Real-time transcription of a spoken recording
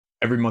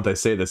Every month I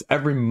say this,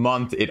 every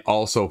month it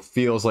also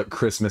feels like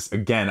Christmas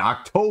again.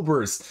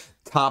 October's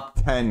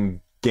top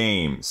 10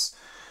 games.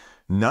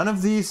 None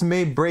of these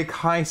may break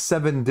high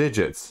 7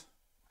 digits,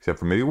 except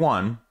for maybe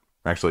one,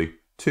 actually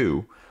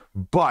 2.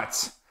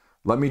 But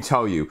let me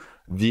tell you,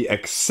 the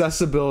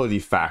accessibility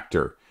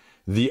factor,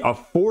 the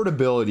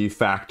affordability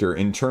factor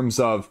in terms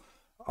of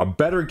a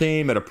better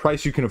game at a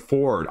price you can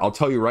afford, I'll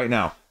tell you right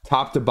now,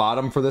 top to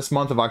bottom for this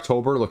month of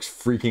October looks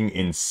freaking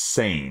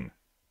insane.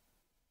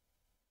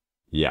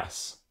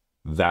 Yes,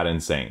 that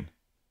insane.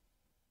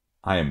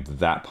 I am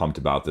that pumped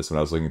about this when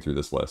I was looking through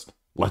this list.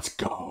 Let's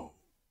go.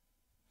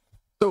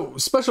 So,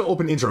 special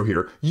open intro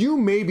here. You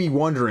may be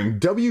wondering,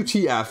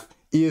 WTF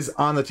is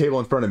on the table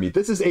in front of me.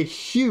 This is a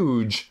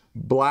huge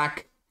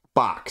black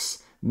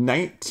box,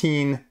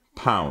 19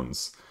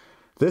 pounds.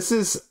 This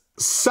is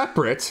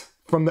separate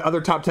from the other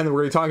top 10 that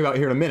we're going to talk about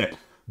here in a minute.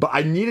 But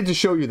I needed to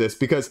show you this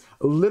because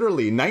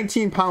literally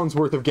 19 pounds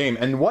worth of game.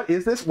 And what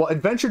is this? Well,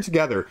 Adventure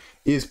Together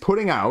is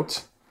putting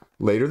out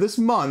later this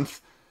month,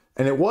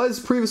 and it was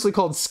previously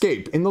called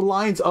Scape, in the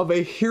lines of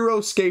a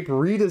HeroScape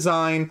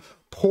redesign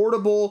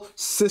portable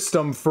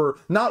system for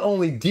not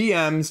only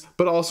DMs,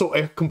 but also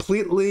a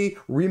completely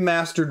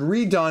remastered,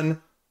 redone,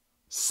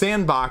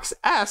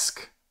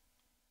 sandbox-esque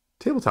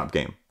tabletop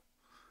game.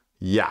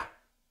 Yeah.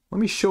 Let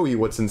me show you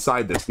what's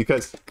inside this,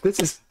 because this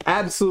is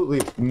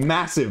absolutely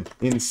massive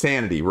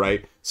insanity,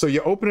 right? So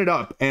you open it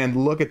up and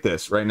look at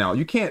this right now.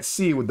 You can't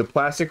see with the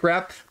plastic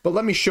wrap, but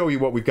let me show you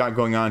what we've got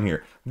going on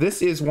here.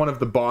 This is one of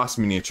the boss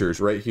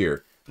miniatures right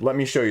here. Let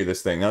me show you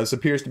this thing. Now, this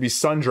appears to be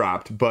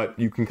sun-dropped, but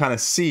you can kind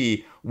of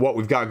see what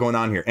we've got going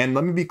on here. And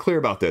let me be clear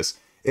about this.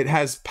 It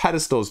has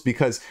pedestals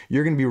because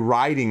you're going to be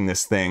riding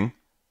this thing,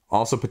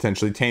 also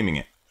potentially taming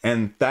it.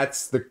 And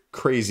that's the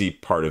crazy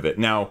part of it.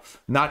 Now,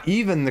 not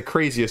even the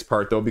craziest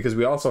part, though, because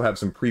we also have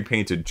some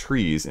pre-painted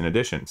trees in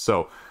addition.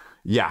 So,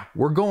 yeah,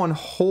 we're going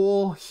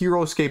whole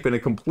HeroScape in a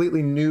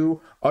completely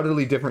new,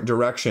 utterly different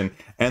direction.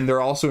 And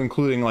they're also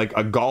including, like,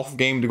 a golf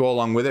game to go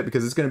along with it,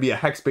 because it's going to be a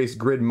hex-based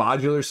grid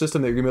modular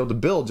system that you're going to be able to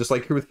build, just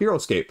like here with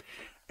HeroScape.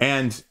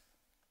 And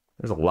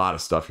there's a lot of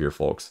stuff here,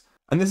 folks.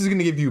 And this is going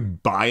to give you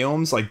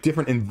biomes, like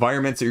different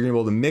environments that you're going to be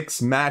able to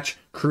mix, match,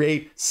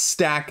 create,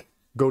 stack,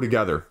 go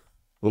together.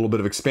 A little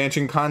bit of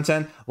expansion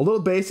content, a little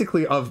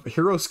basically of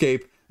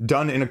HeroScape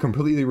done in a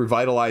completely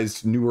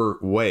revitalized, newer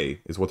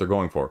way is what they're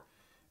going for.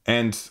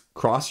 And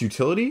cross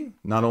utility,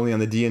 not only on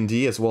the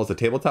D&D as well as the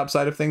tabletop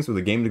side of things with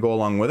a game to go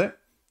along with it.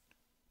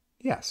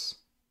 Yes.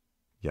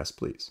 Yes,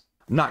 please.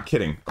 I'm not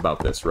kidding about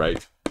this,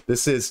 right?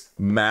 This is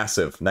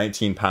massive,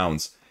 19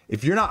 pounds.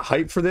 If you're not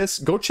hyped for this,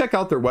 go check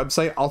out their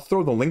website. I'll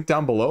throw the link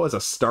down below as a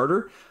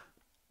starter.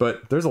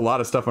 But there's a lot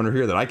of stuff under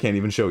here that I can't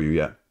even show you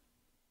yet.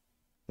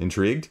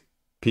 Intrigued?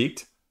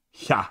 Peaked?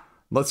 Yeah,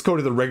 let's go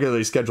to the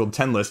regularly scheduled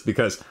 10 list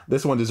because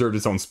this one deserved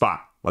its own spot.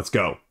 Let's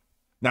go.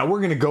 Now we're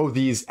going to go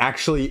these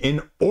actually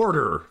in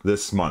order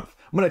this month.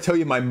 I'm going to tell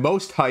you my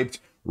most hyped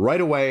right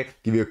away,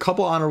 give you a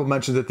couple honorable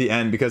mentions at the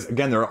end because,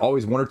 again, there are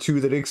always one or two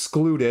that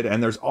excluded,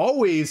 and there's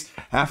always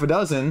half a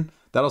dozen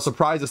that'll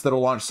surprise us that'll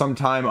launch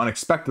sometime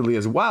unexpectedly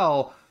as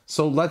well.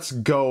 So let's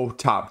go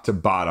top to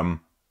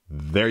bottom.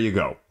 There you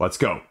go. Let's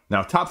go.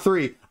 Now, top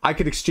 3, I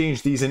could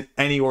exchange these in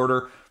any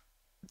order,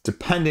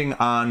 depending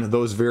on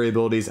those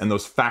variabilities and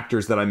those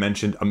factors that I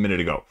mentioned a minute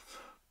ago.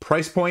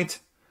 Price point,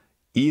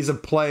 ease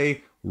of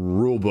play,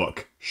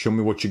 rulebook. Show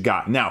me what you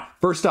got. Now,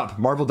 first up,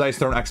 Marvel Dice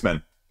Throne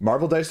X-Men.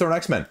 Marvel Dice Throne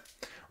X-Men.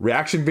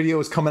 Reaction video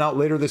is coming out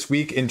later this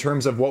week in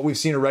terms of what we've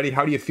seen already.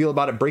 How do you feel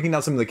about it? Breaking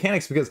down some of the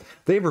mechanics, because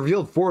they've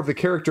revealed 4 of the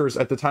characters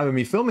at the time of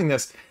me filming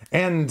this,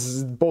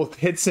 and both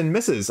hits and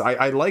misses.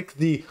 I like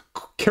the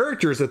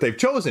characters that they've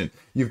chosen.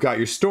 You've got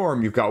your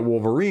Storm, you've got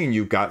Wolverine,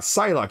 you've got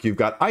Psylocke, you've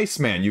got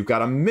Iceman, you've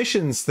got a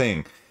missions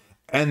thing.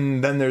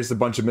 And then there's a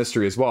bunch of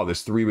mystery as well.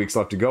 There's 3 weeks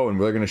left to go,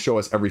 and they're going to show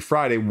us every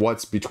Friday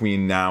what's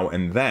between now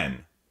and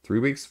then. 3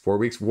 weeks, 4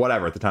 weeks,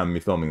 whatever at the time of me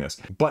filming this.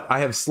 But I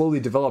have slowly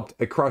developed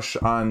a crush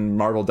on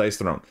Marvel Dice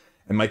Throne.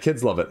 And my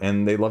kids love it,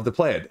 and they love to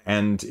play it.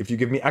 And if you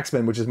give me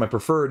X-Men, which is my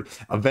preferred,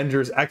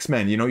 Avengers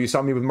X-Men, you know, you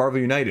saw me with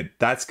Marvel United.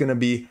 That's going to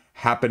be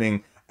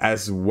happening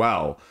as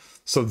well.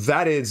 So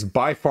that is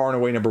by far and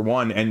away number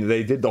 1. And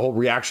they did the whole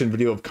reaction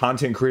video of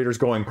content creators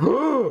going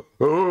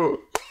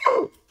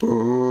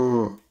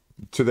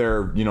to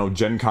their, you know,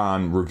 Gen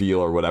Con reveal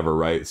or whatever,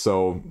 right?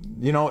 So,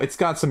 you know, it's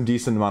got some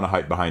decent amount of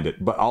hype behind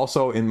it. But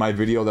also in my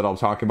video that I'll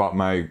talk about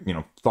my, you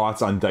know,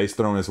 thoughts on Dice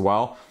Throne as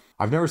well,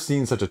 I've never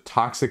seen such a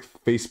toxic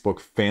Facebook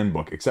fan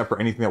book, except for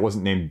anything that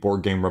wasn't named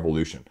Board Game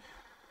Revolution.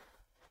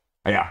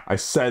 Yeah, I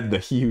said the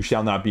he who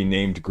shall not be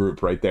named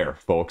group right there,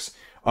 folks.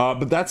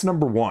 But that's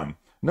number 1.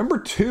 Number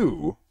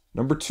 2,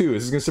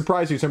 this is going to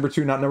surprise you, it's number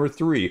 2, not number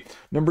 3.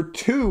 Number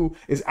 2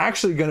 is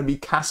actually going to be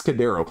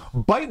Cascadero.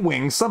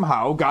 Bitewing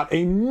somehow got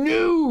a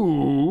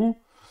new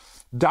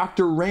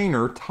Dr.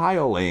 Reiner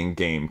tile laying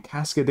game,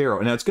 Cascadero.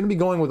 And now it's going to be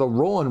going with a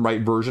roll and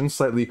write version,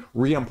 slightly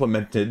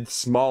re-implemented,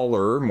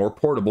 smaller, more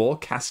portable,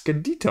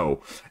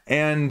 Cascadito.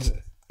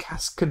 And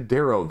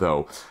Cascadero,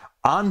 though,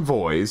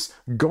 envoys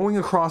going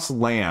across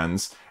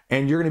lands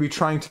and you're going to be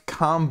trying to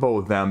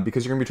combo them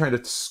because you're going to be trying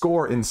to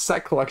score in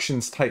set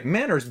collections type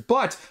manners.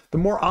 But the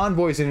more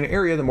envoys in an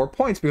area, the more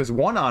points, because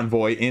one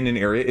envoy in an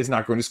area is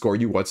not going to score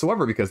you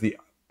whatsoever because the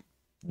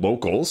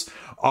locals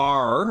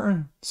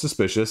are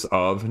suspicious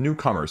of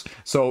newcomers.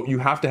 So you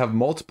have to have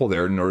multiple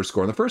there in order to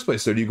score in the first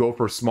place. So do you go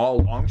for small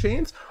long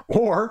chains,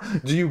 or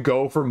do you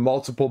go for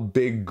multiple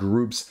big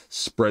groups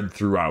spread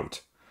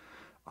throughout?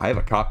 I have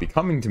a copy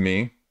coming to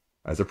me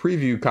as a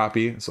preview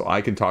copy, so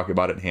I can talk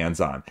about it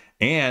hands-on.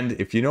 And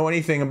if you know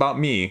anything about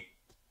me,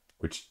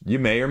 which you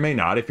may or may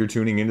not if you're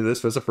tuning into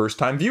this as a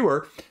first-time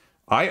viewer,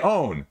 I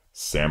own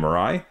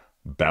Samurai,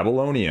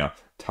 Babylonia,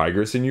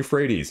 Tigris and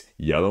Euphrates,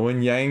 Yellow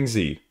and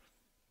Yangtze,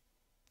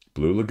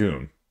 Blue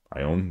Lagoon.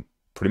 I own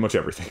pretty much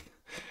everything.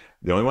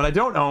 The only one I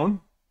don't own,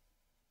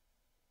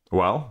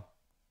 well,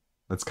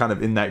 that's kind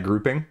of in that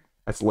grouping.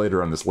 That's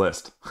later on this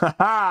list.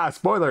 Haha,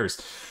 spoilers.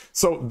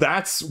 So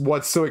that's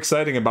what's so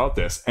exciting about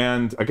this.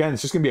 And again,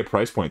 it's just going to be a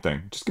price point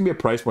thing. Just going to be a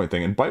price point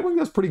thing. And Bitewing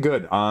does pretty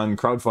good on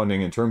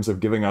crowdfunding in terms of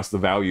giving us the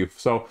value.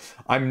 So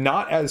I'm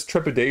not as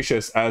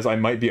trepidatious as I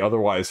might be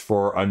otherwise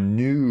for a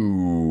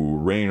new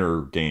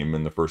Reiner game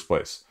in the first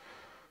place.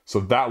 So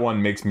that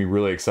one makes me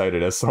really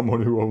excited as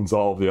someone who owns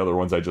all of the other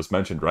ones I just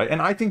mentioned, right?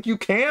 And I think you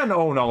can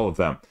own all of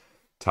them.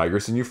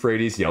 Tigris and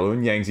Euphrates, Yellow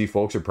and Yangtze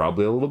folks are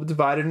probably a little bit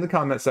divided in the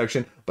comment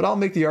section, but I'll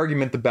make the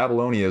argument that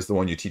Babylonia is the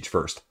one you teach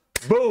first.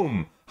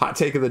 Boom! Hot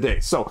take of the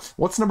day. So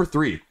what's number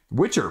 3?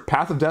 Witcher,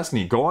 Path of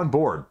Destiny, go on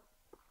board.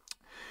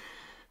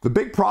 The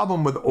big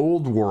problem with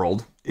Old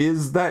World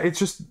is that it's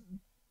just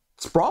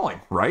sprawling,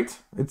 right?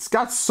 It's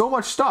got so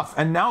much stuff,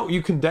 and now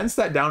you condense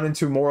that down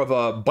into more of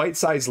a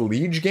bite-sized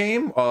Liege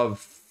game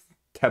of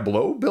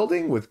tableau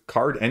building with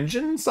card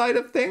engine side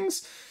of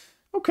things.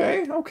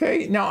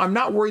 Okay. Now, I'm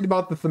not worried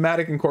about the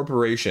thematic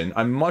incorporation.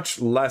 I'm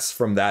much less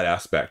from that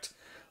aspect.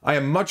 I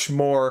am much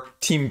more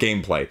team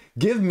gameplay.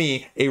 Give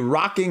me a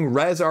rocking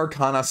Res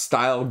Arcana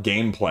style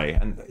gameplay.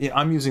 And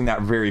I'm using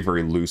that very,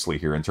 very loosely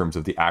here in terms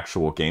of the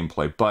actual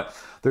gameplay. But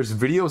there's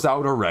videos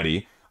out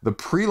already. The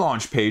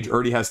pre-launch page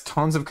already has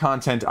tons of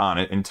content on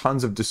it and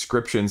tons of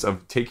descriptions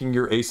of taking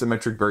your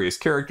asymmetric various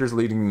characters,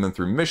 leading them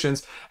through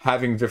missions,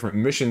 having different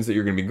missions that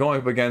you're going to be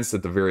going up against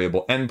at the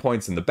variable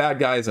endpoints and the bad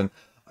guys, and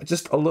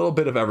just a little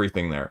bit of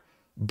everything there.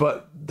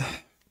 But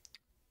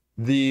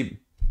the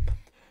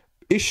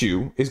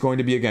issue is going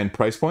to be, again,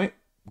 price point.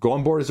 Go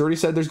on board has already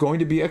said there's going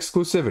to be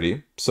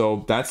exclusivity,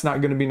 so that's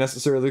not going to be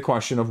necessarily a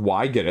question of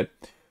why get it.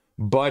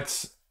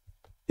 But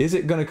is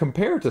it going to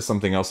compare to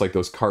something else like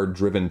those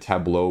card-driven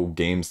tableau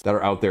games that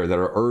are out there that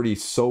are already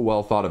so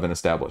well thought of and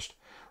established?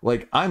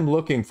 Like, I'm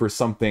looking for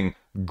something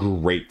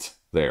great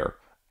there.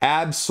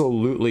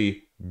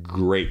 Absolutely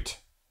great.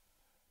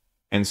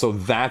 And so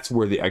that's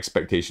where the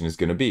expectation is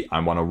going to be. I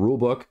want a rule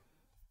book.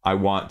 I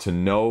want to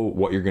know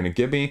what you're going to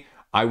give me.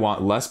 I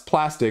want less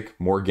plastic,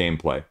 more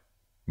gameplay.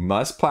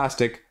 Less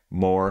plastic,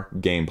 more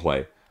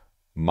gameplay.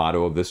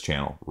 Motto of this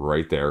channel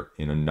right there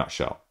in a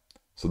nutshell.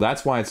 So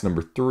that's why it's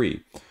number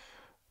 3.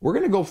 We're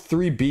going to go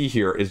 3B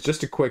here is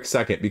just a quick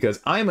second because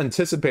I'm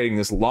anticipating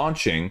this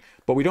launching,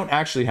 but we don't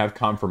actually have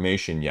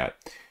confirmation yet.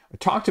 I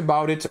talked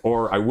about it,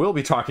 or I will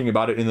be talking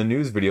about it in the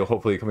news video,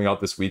 hopefully coming out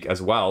this week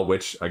as well,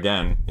 which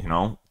again, you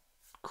know,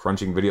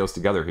 crunching videos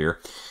together here.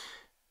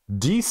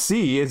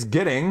 DC is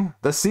getting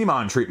the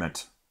CMON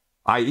treatment,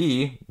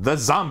 i.e. the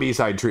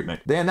Zombicide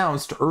treatment. They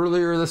announced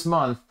earlier this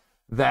month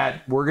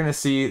that we're going to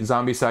see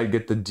Zombicide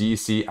get the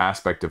DC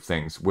aspect of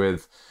things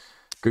with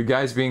good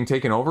guys being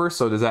taken over.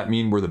 So does that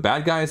mean we're the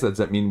bad guys? Does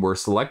that mean we're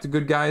selected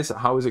good guys?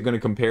 How is it going to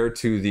compare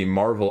to the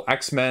Marvel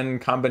X-Men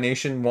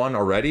combination one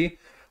already?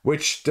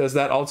 Which does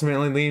that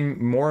ultimately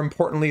mean, more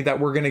importantly,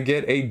 that we're going to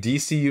get a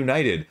DC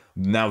United?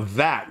 Now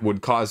that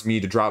would cause me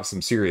to drop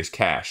some serious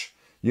cash.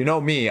 You know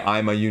me,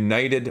 I'm a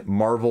United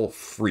Marvel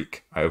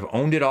freak. I've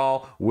owned it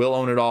all, will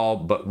own it all,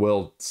 but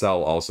will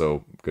sell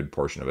also a good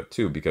portion of it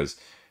too, because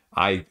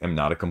I am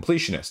not a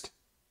completionist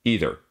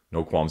either.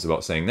 No qualms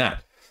about saying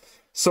that.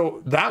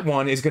 So that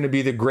one is going to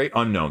be the great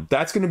unknown.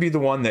 That's going to be the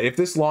one that if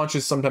this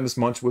launches sometime this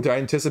month, which I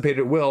anticipate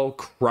it will,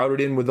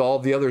 crowded in with all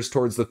the others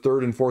towards the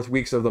 3rd and 4th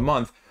weeks of the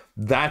month,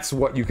 that's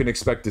what you can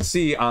expect to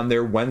see on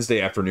their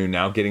Wednesday afternoon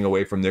now, getting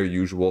away from their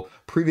usual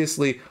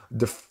previously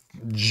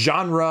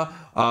genre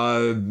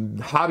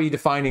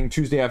hobby-defining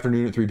Tuesday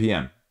afternoon at 3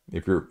 p.m.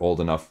 If you're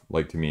old enough,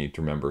 like me,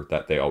 to remember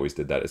that they always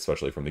did that,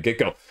 especially from the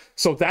get-go.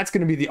 So that's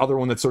going to be the other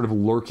one that's sort of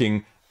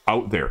lurking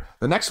out there.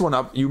 The next one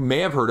up, you may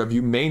have heard of,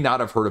 you may not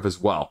have heard of as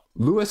well.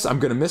 Louis, I'm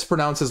going to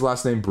mispronounce his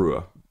last name,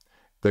 Brua,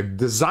 the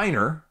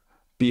designer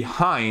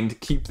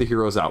behind Keep the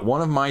Heroes Out,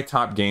 one of my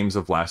top games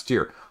of last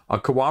year. A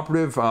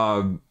cooperative,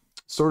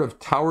 sort of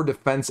tower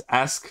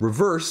defense-esque,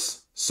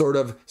 reverse sort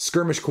of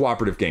skirmish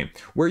cooperative game,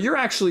 where you're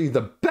actually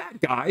the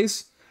bad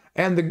guys,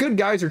 and the good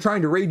guys are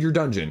trying to raid your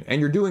dungeon, and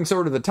you're doing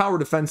sort of the tower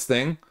defense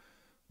thing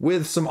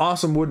with some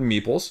awesome wooden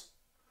meeples,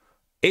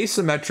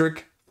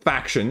 asymmetric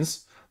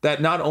factions,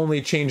 that not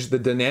only change the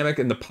dynamic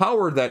and the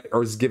power that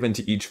is given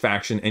to each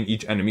faction and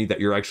each enemy that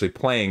you're actually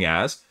playing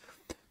as,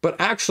 but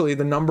actually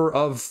the number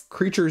of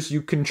creatures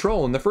you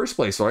control in the first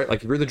place, right?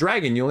 Like if you're the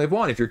dragon, you only have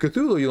one. If you're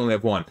Cthulhu, you only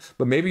have one.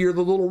 But maybe you're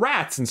the little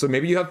rats, and so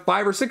maybe you have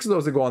 5 or 6 of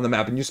those that go on the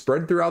map, and you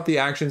spread throughout the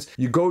actions.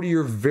 You go to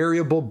your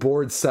variable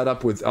board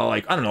setup with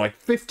like, I don't know, like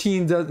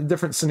 15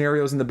 different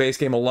scenarios in the base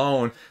game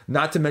alone,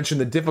 not to mention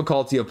the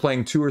difficulty of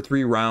playing 2 or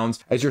 3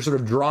 rounds as you're sort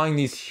of drawing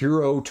these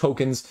hero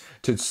tokens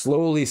to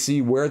slowly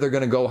see where they're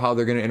going to go, how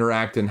they're going to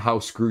interact, and how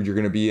screwed you're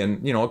going to be,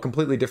 and you know, a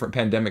completely different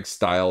pandemic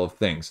style of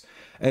things.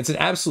 And it's an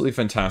absolutely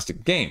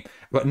fantastic game.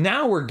 But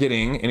now we're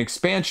getting an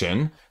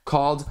expansion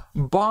called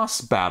Boss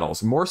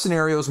Battles. More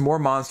scenarios, more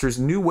monsters,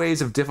 new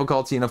ways of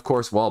difficulty, and of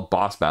course, well,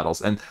 boss battles.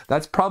 And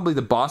that's probably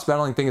the boss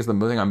battling thing is the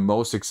thing I'm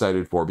most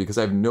excited for, because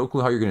I have no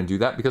clue how you're going to do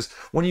that. Because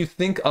when you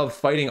think of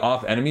fighting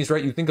off enemies,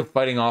 right, you think of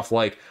fighting off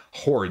like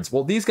hordes.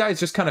 Well, these guys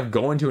just kind of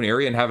go into an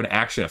area and have an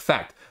action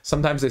effect.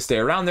 Sometimes they stay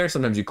around there,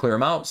 sometimes you clear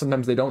them out,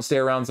 sometimes they don't stay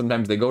around,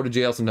 sometimes they go to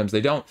jail, sometimes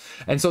they don't.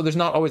 And so there's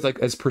not always like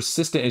as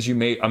persistent as you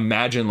may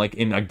imagine like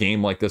in a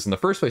game like this in the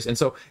first place. And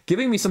so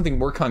giving me something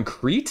more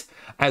concrete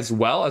as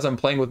well as I'm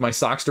playing with my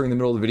socks during the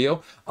middle of the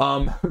video,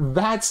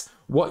 that's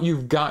what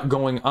you've got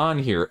going on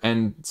here.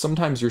 And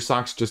sometimes your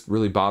socks just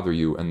really bother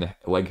you and the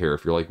leg hair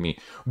if you're like me.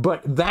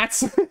 But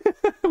that's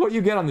what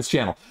you get on this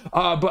channel.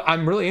 But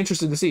I'm really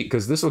interested to see,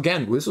 because this,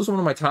 again, this was one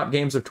of my top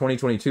games of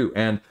 2022.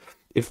 And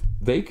if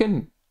they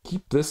can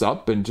keep this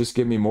up and just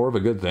give me more of a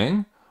good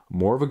thing,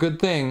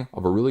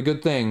 of a really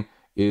good thing,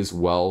 is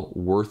well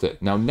worth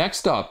it. Now,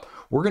 next up,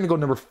 we're going to go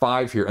number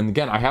 5 here. And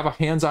again, I have a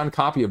hands-on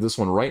copy of this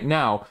one right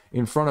now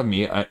in front of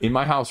me in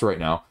my house right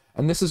now.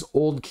 And this is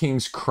Old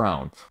King's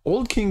Crown.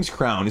 Old King's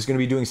Crown is going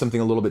to be doing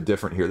something a little bit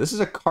different here. This is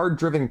a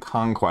card-driven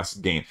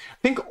conquest game.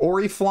 Think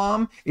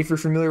Orfilame, if you're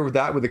familiar with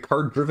that, with the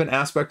card-driven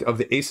aspect of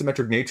the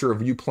asymmetric nature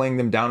of you playing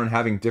them down and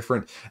having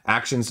different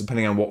actions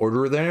depending on what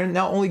order they're in.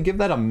 Now only give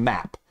that a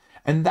map.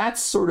 And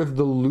that's sort of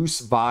the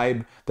loose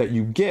vibe that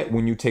you get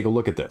when you take a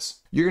look at this.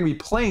 You're going to be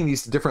playing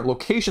these different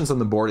locations on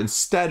the board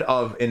instead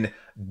of in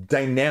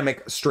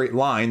dynamic straight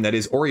line that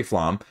is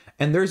Orfilame,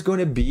 and there's going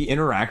to be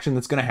interaction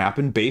that's going to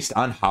happen based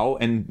on how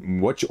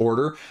and which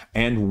order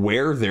and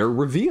where they're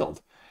revealed.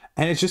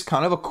 And it's just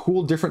kind of a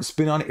cool different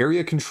spin on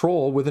area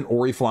control with an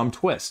Orfilame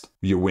twist.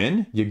 You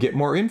win, you get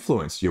more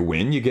influence. You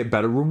win, you get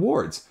better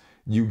rewards.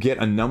 You get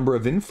a number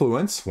of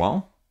influence,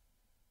 well,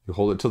 you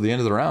hold it till the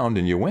end of the round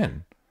and you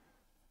win.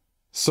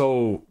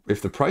 So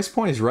if the price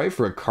point is right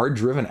for a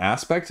card-driven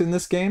aspect in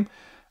this game,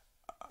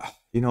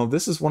 you know,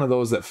 this is one of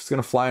those that's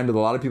going to fly under a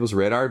lot of people's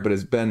radar, but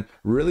has been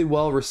really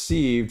well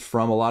received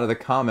from a lot of the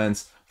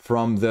comments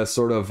from the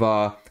sort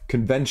of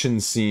convention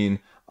scene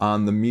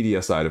on the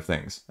media side of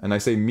things. And I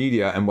say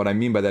media, and what I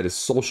mean by that is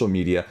social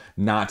media,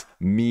 not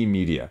me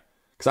media.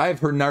 Because I have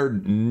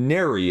heard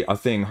nary a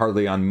thing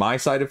hardly on my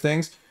side of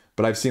things,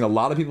 but I've seen a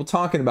lot of people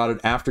talking about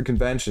it after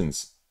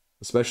conventions.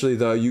 Especially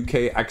the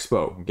UK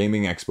Expo,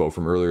 Gaming Expo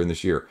from earlier in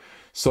this year.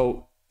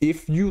 So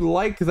if you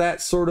like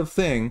that sort of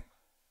thing,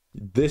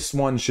 this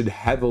one should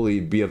heavily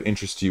be of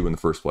interest to you in the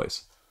first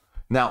place.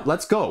 Now,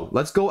 let's go.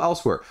 Let's go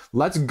elsewhere.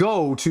 Let's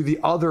go to the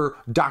other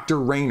Dr.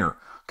 Reiner,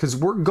 because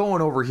we're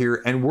going over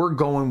here and we're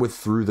going with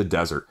Through the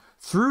Desert.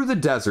 Through the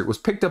Desert was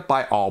picked up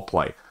by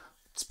Allplay.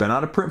 It's been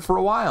out of print for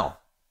a while.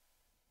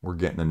 We're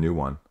getting a new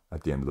one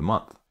at the end of the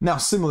month. Now,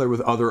 similar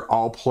with other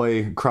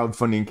Allplay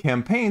crowdfunding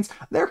campaigns,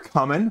 they're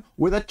coming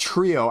with a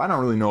trio. I don't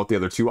really know what the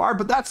other two are,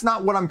 but that's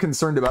not what I'm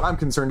concerned about. I'm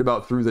concerned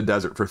about Through the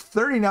Desert. For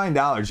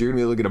 $39, you're gonna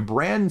be able to get a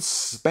brand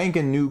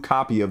spanking new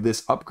copy of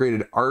this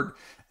upgraded art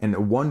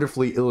and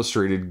wonderfully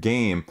illustrated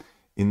game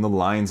in the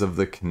lines of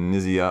the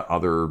Knizia,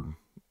 other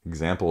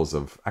examples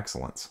of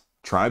excellence.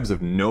 Tribes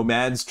of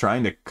nomads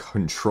trying to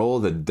control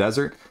the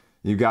desert.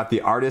 You got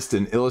the artist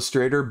and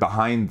illustrator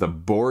behind the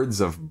boards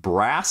of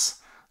brass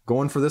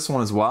going for this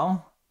one as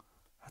well.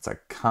 That's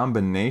a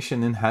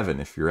combination in heaven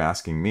if you're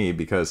asking me,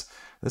 because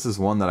this is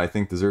one that I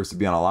think deserves to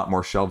be on a lot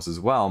more shelves as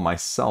well,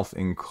 myself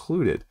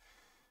included.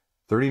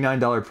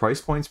 $39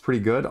 price point's pretty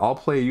good.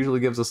 Allplay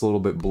usually gives us a little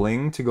bit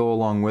bling to go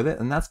along with it,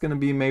 and that's going to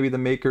be maybe the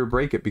make or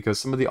break it, because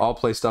some of the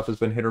Allplay stuff has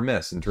been hit or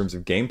miss in terms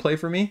of gameplay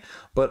for me,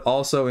 but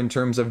also in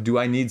terms of do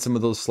I need some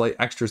of those slight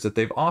extras that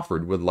they've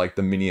offered with like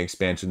the mini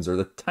expansions or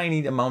the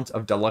tiny amount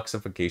of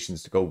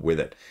deluxeifications to go with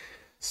it.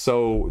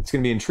 So it's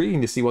going to be intriguing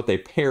to see what they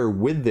pair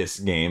with this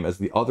game as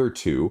the other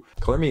two.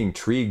 Clearly me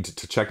intrigued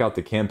to check out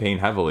the campaign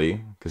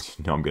heavily, because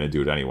you know I'm going to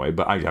do it anyway,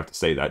 but I have to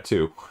say that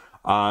too,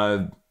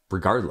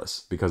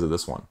 regardless, because of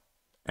this one.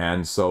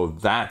 And so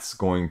that's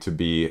going to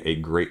be a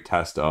great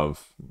test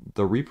of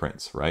the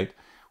reprints, right?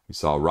 We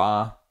saw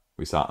Ra,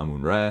 we saw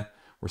Amun-Re.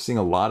 We're seeing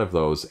a lot of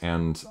those,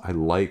 and I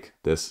like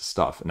this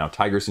stuff. Now,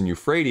 Tigris and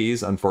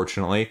Euphrates,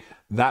 unfortunately,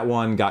 that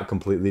one got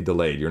completely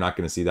delayed. You're not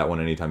going to see that one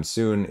anytime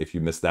soon if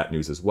you missed that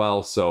news as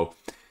well. So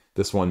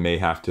this one may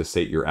have to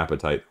sate your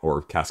appetite,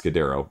 or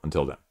Cascadero,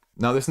 until then.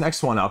 Now, this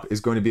next one up is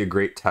going to be a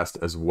great test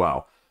as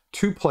well.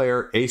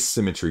 2-player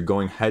asymmetry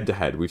going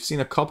head-to-head. We've seen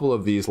a couple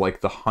of these,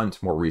 like The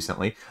Hunt more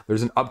recently.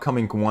 There's an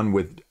upcoming one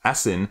with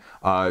Essen,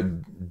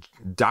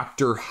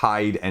 Dr.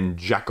 Hyde and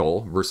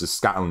Jekyll versus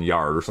Scotland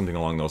Yard, or something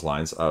along those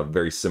lines. A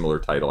very similar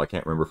title. I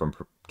can't remember if I'm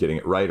getting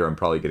it right or I'm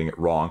probably getting it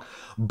wrong.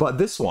 But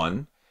this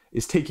one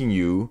is taking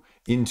you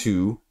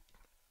into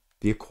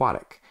the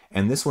aquatic.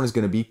 And this one is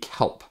going to be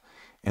kelp.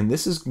 And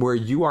this is where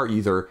you are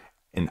either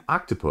an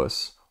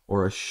octopus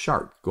or a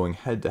shark going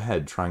head to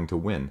head trying to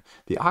win.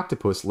 The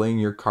octopus laying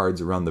your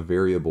cards around the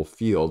variable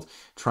field,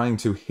 trying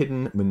to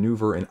hidden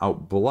maneuver and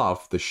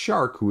outbluff the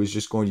shark, who is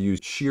just going to use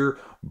sheer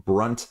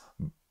brute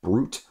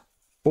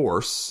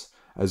force,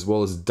 as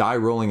well as die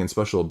rolling and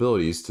special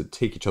abilities to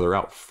take each other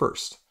out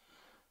first.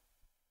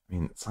 I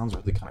mean, it sounds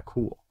really kind of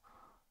cool.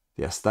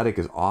 The aesthetic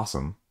is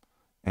awesome.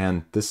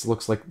 And this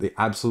looks like the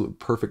absolute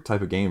perfect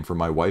type of game for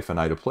my wife and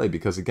I to play,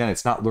 because again,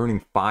 it's not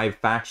learning 5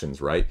 factions,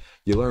 right?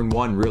 You learn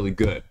one really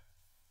good,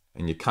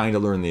 and you kind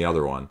of learn the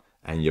other one,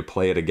 and you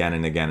play it again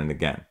and again and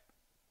again.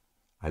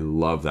 I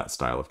love that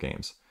style of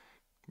games.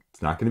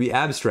 It's not going to be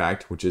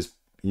abstract, which is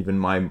even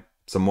my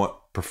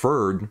somewhat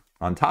preferred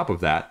on top of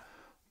that,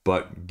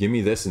 but give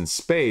me this in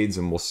spades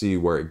and we'll see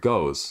where it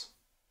goes.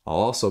 I'll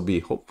also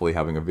be hopefully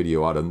having a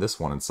video out on this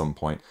one at some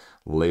point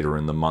later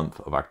in the month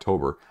of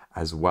October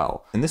as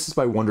well. And this is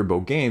by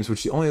Wonderbow Games,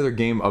 which the only other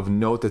game of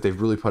note that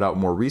they've really put out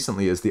more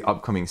recently is the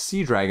upcoming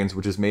Sea Dragons,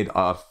 which has made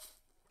a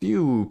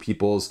few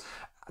people's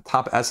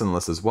top Essen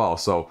list as well.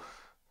 So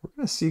we're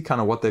going to see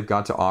kind of what they've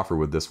got to offer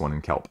with this one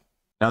in kelp.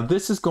 Now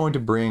this is going to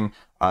bring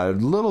a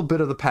little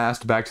bit of the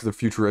past back to the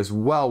future as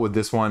well with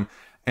this one.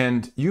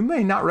 And you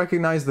may not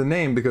recognize the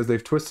name because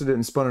they've twisted it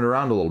and spun it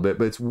around a little bit,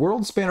 but it's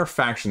World Spanner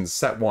Factions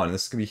Set 1.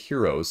 This is going to be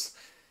Heroes.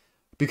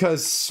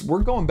 Because we're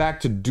going back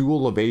to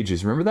Duel of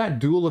Ages. Remember that?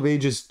 Duel of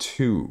Ages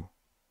 2.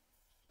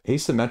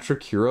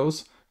 Asymmetric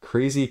heroes.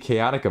 Crazy,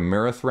 chaotic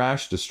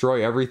Amerithrash,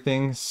 destroy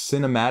everything,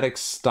 cinematic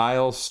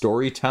style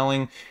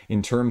storytelling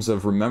in terms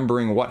of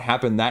remembering what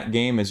happened that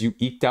game as you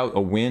eked out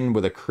a win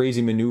with a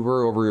crazy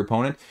maneuver over your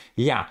opponent.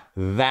 Yeah,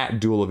 that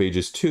Duel of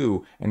Ages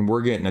 2, and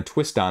we're getting a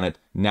twist on it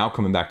now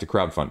coming back to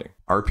crowdfunding.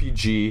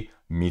 RPG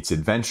meets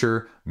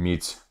adventure,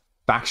 meets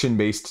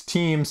faction-based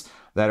teams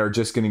that are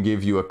just going to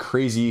give you a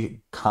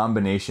crazy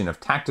combination of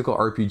tactical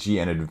RPG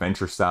and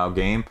adventure style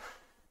game.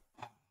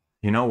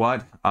 You know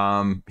what?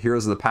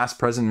 Heroes of the past,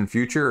 present, and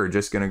future are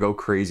just going to go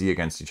crazy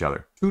against each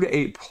other. 2 to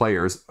 8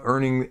 players,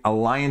 earning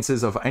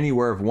alliances of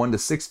anywhere of 1 to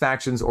 6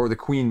 factions or the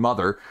Queen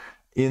Mother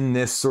in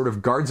this sort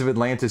of Guards of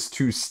Atlantis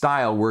 2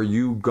 style where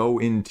you go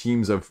in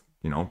teams of,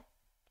 you know,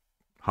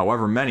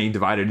 however many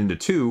divided into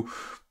 2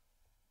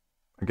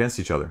 against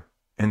each other.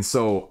 And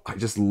so I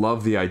just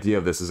love the idea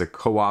of this as a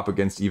co-op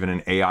against even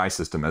an AI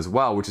system as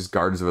well, which is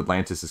Guardians of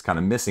Atlantis is kind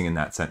of missing in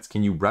that sense.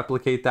 Can you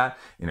replicate that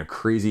in a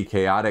crazy,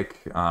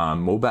 chaotic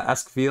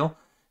MOBA-esque feel?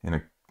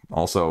 And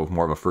also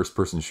more of a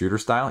first-person shooter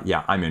style?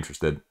 Yeah, I'm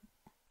interested.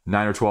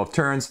 9 or 12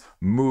 turns,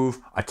 move,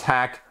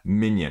 attack,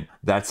 minion.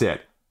 That's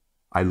it.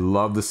 I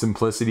love the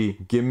simplicity.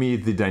 Give me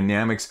the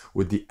dynamics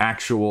with the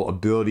actual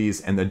abilities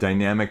and the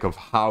dynamic of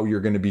how you're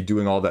going to be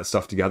doing all that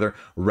stuff together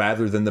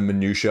rather than the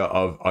minutia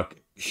of a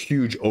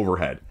huge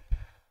overhead.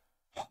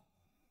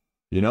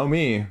 You know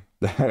me,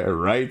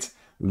 right?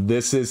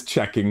 This is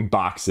checking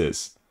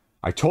boxes.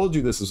 I told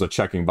you this was a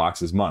checking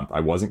boxes month. I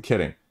wasn't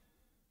kidding.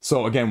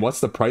 So again, what's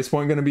the price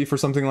point going to be for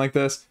something like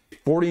this?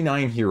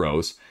 49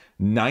 heroes,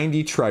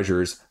 90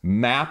 treasures,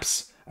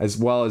 maps, as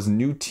well as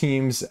new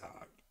teams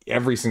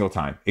every single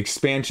time.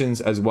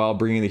 Expansions as well,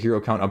 bringing the hero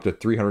count up to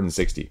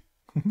 360.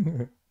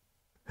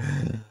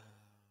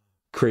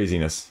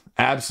 Craziness.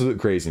 Absolute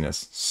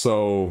craziness.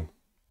 So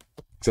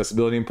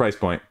accessibility and price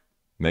point.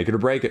 Make it or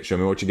break it. Show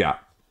me what you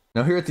got.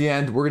 Now here at the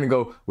end, we're going to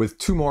go with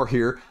 2 more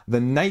here. The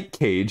Night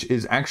Cage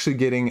is actually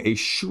getting a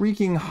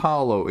Shrieking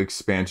Hallow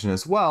expansion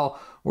as well,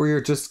 where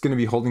you're just going to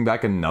be holding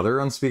back another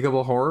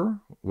unspeakable horror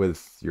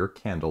with your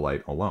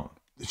candlelight alone.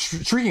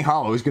 Shrieking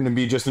Hallow is going to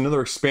be just another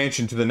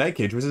expansion to the Night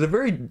Cage, which is a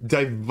very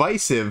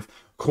divisive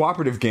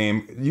cooperative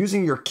game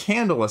using your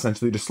candle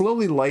essentially to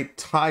slowly light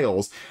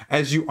tiles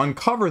as you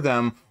uncover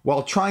them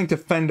while trying to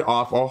fend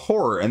off a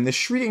horror. And the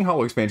Shrieking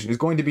Hallow expansion is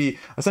going to be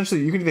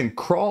essentially, you can even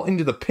crawl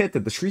into the pit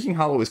that the Shrieking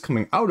Hallow is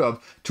coming out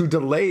of to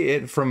delay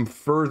it from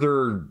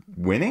further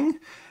winning.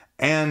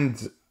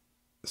 And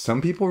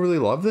some people really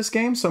love this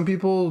game, some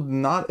people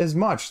not as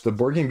much. The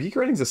board game geek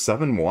rating is a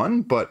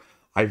 7-1, but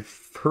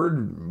I've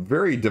heard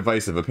very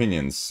divisive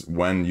opinions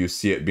when you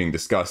see it being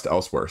discussed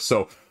elsewhere.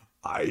 So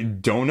I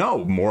don't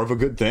know. More of a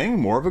good thing,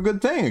 more of a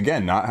good thing.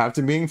 Again, not have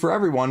to being for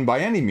everyone by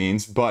any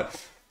means,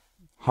 but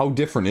how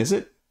different is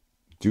it?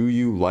 Do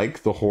you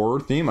like the horror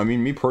theme? I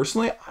mean, me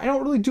personally, I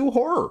don't really do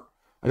horror.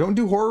 I don't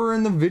do horror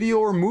in the video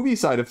or movie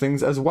side of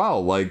things as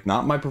well. Like,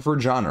 not my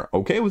preferred genre.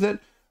 Okay with it.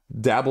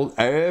 Dabbled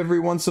every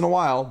once in a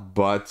while,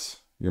 but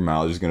your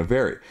mileage is going to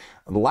vary.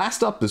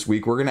 Last up this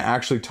week, we're going to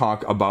actually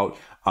talk about,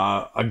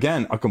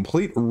 again, a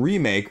complete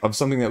remake of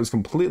something that was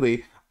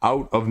completely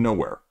out of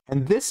nowhere.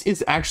 And this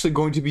is actually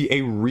going to be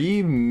a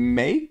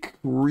remake,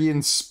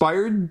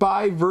 re-inspired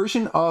by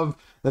version of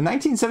the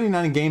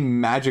 1979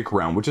 game Magic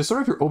Realm, which is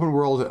sort of your open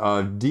world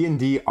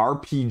D&D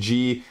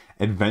RPG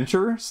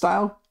adventure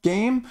style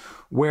game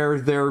where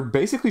they're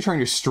basically trying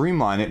to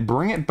streamline it,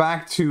 bring it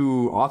back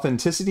to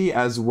authenticity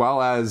as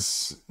well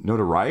as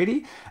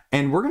notoriety.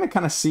 And we're going to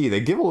kind of see, they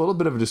give a little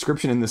bit of a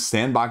description in this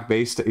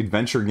sandbox-based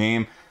adventure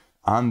game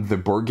on the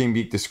Board Game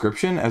Geek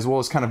description, as well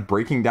as kind of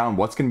breaking down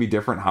what's going to be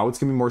different, how it's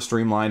going to be more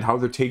streamlined, how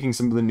they're taking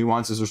some of the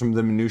nuances or some of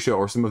the minutia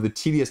or some of the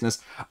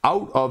tediousness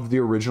out of the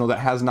original that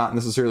has not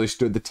necessarily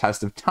stood the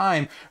test of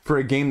time for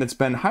a game that's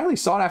been highly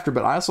sought after,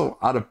 but also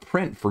out of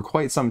print for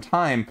quite some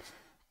time.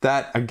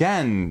 That,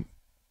 again,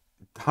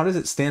 how does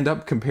it stand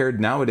up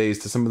compared nowadays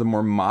to some of the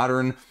more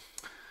modern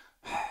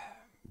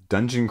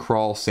dungeon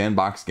crawl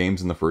sandbox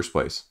games in the first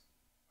place?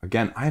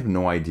 Again, I have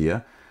no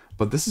idea.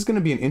 But this is going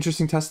to be an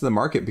interesting test of the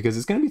market because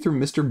it's going to be through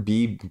Mr.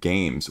 B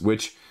Games,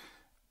 which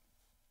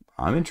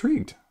I'm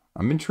intrigued.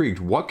 I'm intrigued.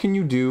 What can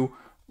you do?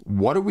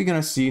 What are we going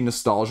to see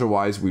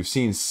nostalgia-wise? We've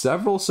seen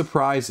several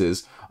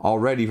surprises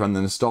already from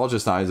the nostalgia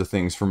side of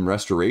things from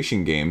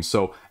restoration games.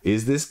 So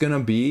is this going to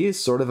be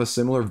sort of a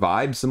similar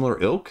vibe, similar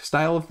ilk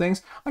style of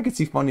things? I could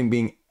see funding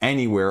being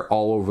anywhere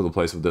all over the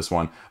place with this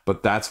one,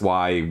 but that's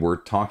why we're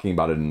talking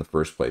about it in the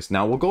first place.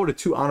 Now we'll go to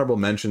two honorable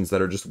mentions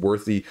that are just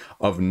worthy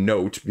of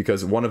note,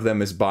 because one of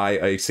them is by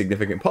a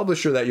significant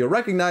publisher that you'll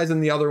recognize,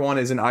 and the other one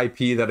is an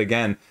IP that,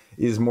 again,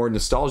 is more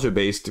nostalgia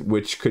based,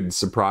 which could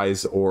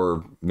surprise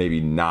or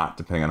maybe not,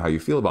 depending on how you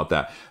feel about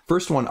that.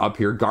 First one up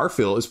here,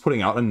 Garfield is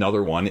putting out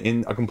another one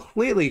in a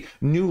completely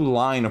new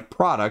line of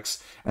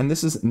products, and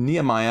this is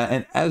Nehemiah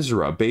and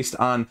Ezra, based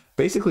on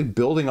basically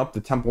building up the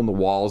temple and the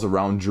walls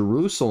around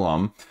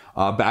Jerusalem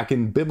back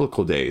in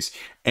biblical days.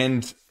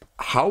 And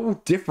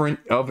how different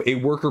of a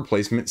worker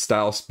placement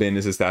style spin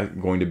is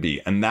that going to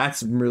be? And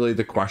that's really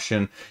the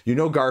question. You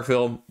know,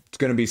 Garfield, it's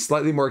going to be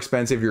slightly more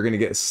expensive. You're going to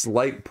get a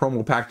slight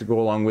promo pack to go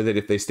along with it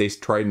if they stay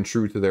tried and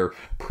true to their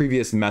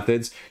previous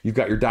methods. You've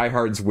got your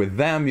diehards with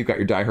them. You've got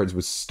your diehards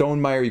with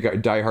Stonemaier. You've got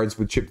your diehards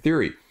with Chip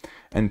Theory.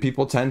 And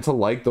people tend to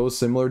like those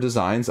similar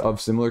designs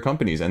of similar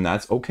companies, and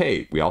that's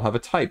okay. We all have a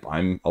type.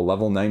 I'm a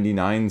level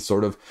 99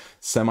 sort of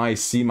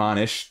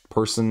semi-Simon-ish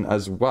person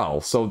as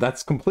well, so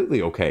that's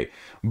completely okay.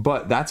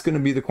 But that's going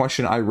to be the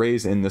question I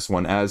raise in this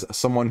one, as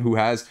someone who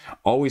has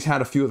always had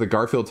a few of the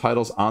Garfield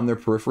titles on their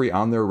periphery,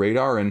 on their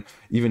radar, and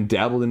even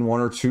dabbled in one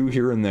or two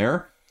here and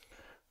there.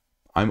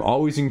 I'm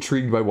always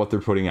intrigued by what they're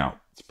putting out.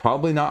 It's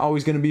probably not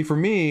always going to be for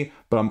me,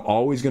 but I'm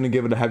always going to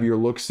give it a heavier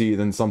look-see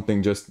than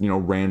something just, you know,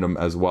 random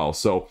as well.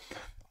 So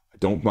I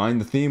don't mind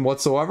the theme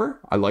whatsoever.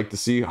 I like to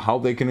see how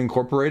they can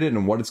incorporate it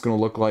and what it's going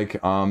to look like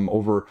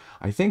over,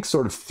 I think,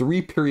 sort of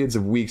 3 periods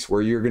of weeks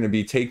where you're going to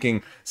be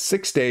taking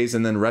 6 days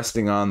and then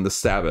resting on the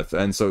Sabbath.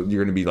 And so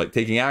you're going to be like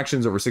taking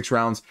actions over 6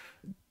 rounds,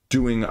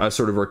 doing a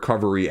sort of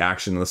recovery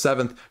action on the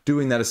 7th,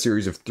 doing that a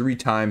series of 3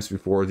 times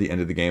before the end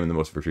of the game, and the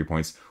most victory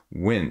points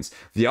wins.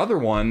 The other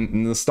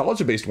one,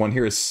 nostalgia-based one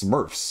here, is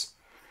Smurfs,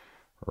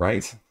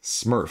 right?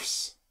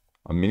 Smurfs,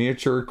 a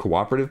miniature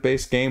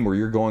cooperative-based game where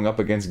you're going up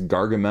against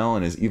Gargamel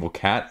and his evil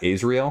cat,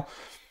 Azrael.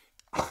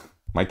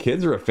 My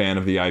kids are a fan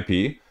of the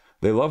IP.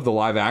 They love the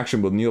live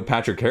action with Neil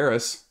Patrick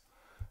Harris.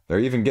 They're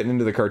even getting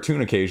into the cartoon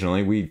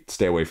occasionally. We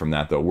stay away from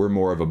that, though. We're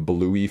more of a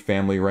Bluey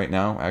family right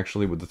now,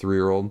 actually, with the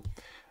 3-year-old.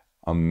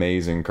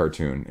 Amazing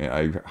cartoon.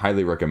 I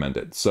highly recommend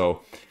it.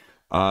 So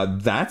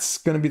that's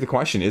going to be the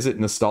question. Is it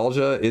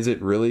nostalgia? Is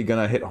it really going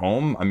to hit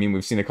home? I mean,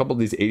 we've seen a couple of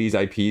these 80s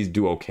IPs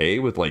do okay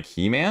with like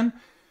He-Man,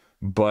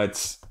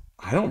 but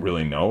I don't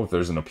really know if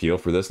there's an appeal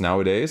for this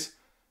nowadays.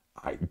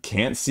 I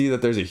can't see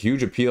that there's a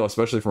huge appeal,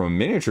 especially from a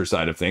miniature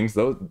side of things.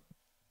 Though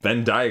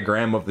Venn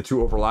diagram of the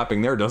two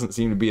overlapping there doesn't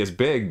seem to be as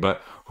big,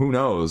 but who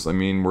knows? I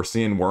mean, we're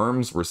seeing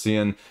Worms, we're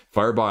seeing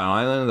Fireball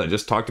Island. I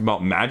just talked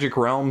about Magic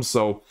Realms,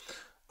 so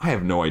I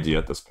have no idea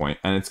at this point.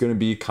 And it's going to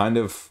be kind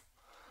of,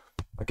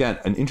 again,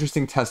 an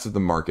interesting test of the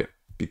market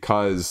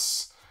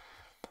because,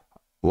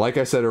 like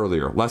I said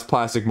earlier, less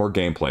plastic, more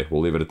gameplay. We'll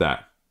leave it at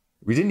that.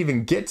 We didn't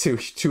even get to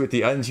at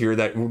the end here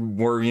that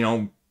were, you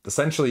know,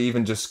 essentially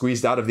even just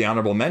squeezed out of the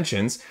honorable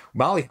mentions.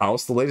 Molly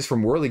House, the latest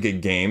from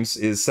Whirligig Games,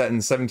 is set in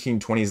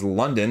 1720s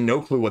London.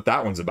 No clue what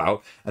that one's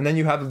about. And then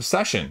you have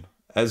Obsession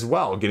as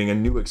well, getting a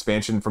new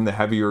expansion from the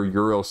heavier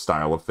Euro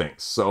style of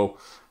things. So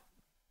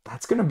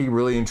that's going to be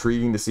really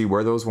intriguing to see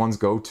where those ones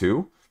go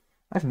to.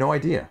 I have no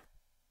idea.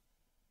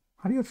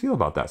 How do you feel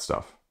about that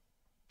stuff?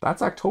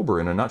 That's October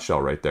in a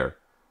nutshell right there.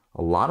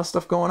 A lot of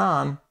stuff going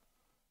on,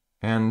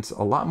 and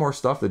a lot more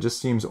stuff that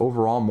just seems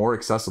overall more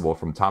accessible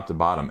from top to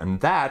bottom.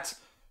 And that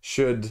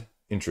should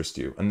interest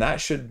you, and that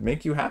should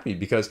make you happy,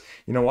 because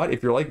you know what?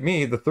 If you're like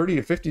me, the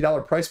 $30 to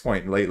 $50 price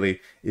point lately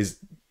is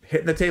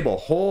hitting the table a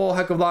whole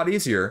heck of a lot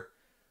easier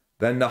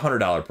than the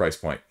 $100 price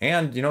point.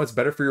 And you know, it's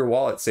better for your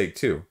wallet's sake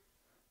too.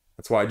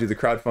 That's why I do the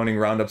crowdfunding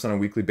roundups on a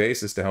weekly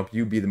basis to help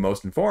you be the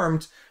most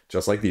informed,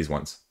 just like these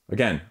ones.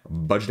 Again,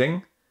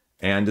 budgeting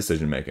and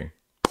decision making.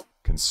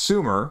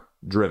 Consumer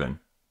driven.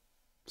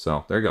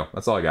 So there you go.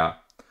 That's all I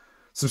got.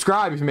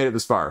 Subscribe if you made it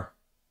this far.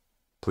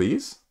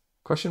 Please?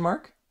 Question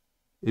mark?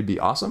 It'd be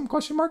awesome?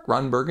 Question mark?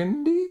 Ron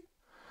Burgundy?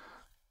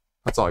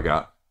 That's all I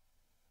got.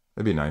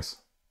 That'd be nice.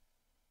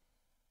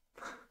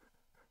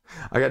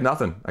 I got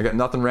nothing. I got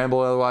nothing ramble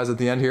otherwise at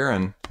the end here,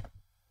 and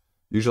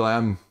Usually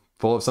I'm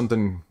full of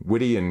something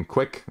witty and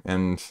quick,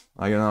 and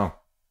I don't know.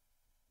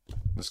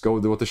 Just go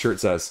with what the shirt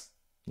says.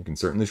 You can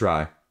certainly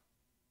try.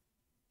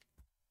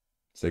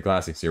 Stay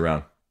classy. See you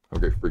around.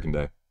 Have a great freaking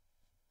day.